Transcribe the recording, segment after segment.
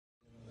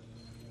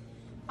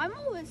I'm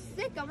always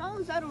sick. I'm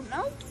always, I don't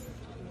know.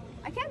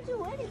 I can't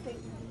do anything.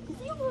 You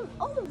see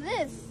all of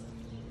this.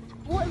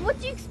 What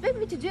do you expect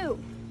me to do?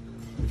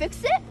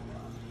 Fix it?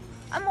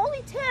 I'm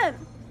only 10.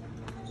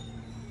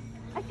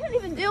 I can't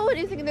even do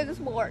anything this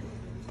morning.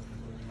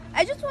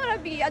 I just want to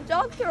be a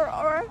doctor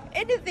or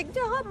anything to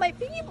help my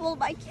people,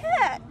 but I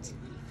can't.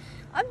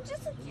 I'm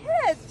just a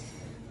kid.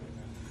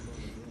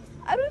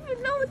 I don't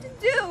even know what to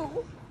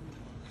do.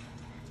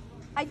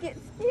 I get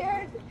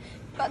scared,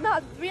 but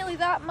not really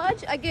that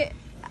much. I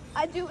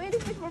do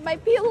anything for my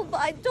people,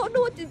 but I don't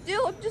know what to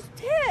do. I'm just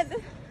 10.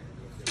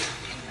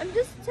 I'm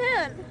just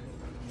 10.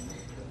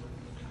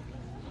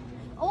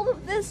 All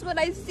of this, when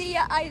I see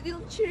it, I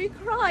literally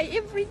cry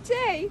every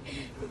day,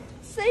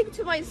 saying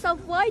to myself,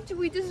 why do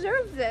we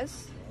deserve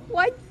this?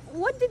 What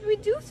did we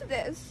do to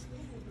this?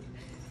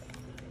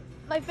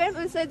 My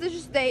family said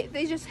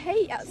they just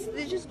hate us.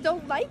 They just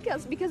don't like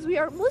us because we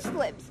are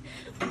Muslims.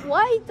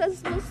 Why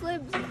does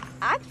Muslims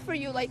act for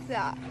you like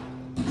that?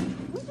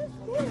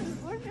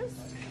 We're just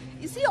kids.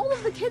 You see all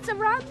of the kids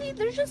around me?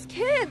 They're just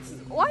kids.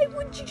 Why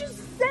wouldn't you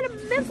just send a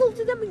missile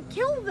to them and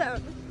kill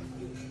them?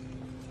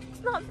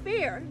 It's not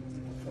fair.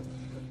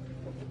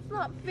 It's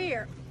not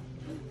fair.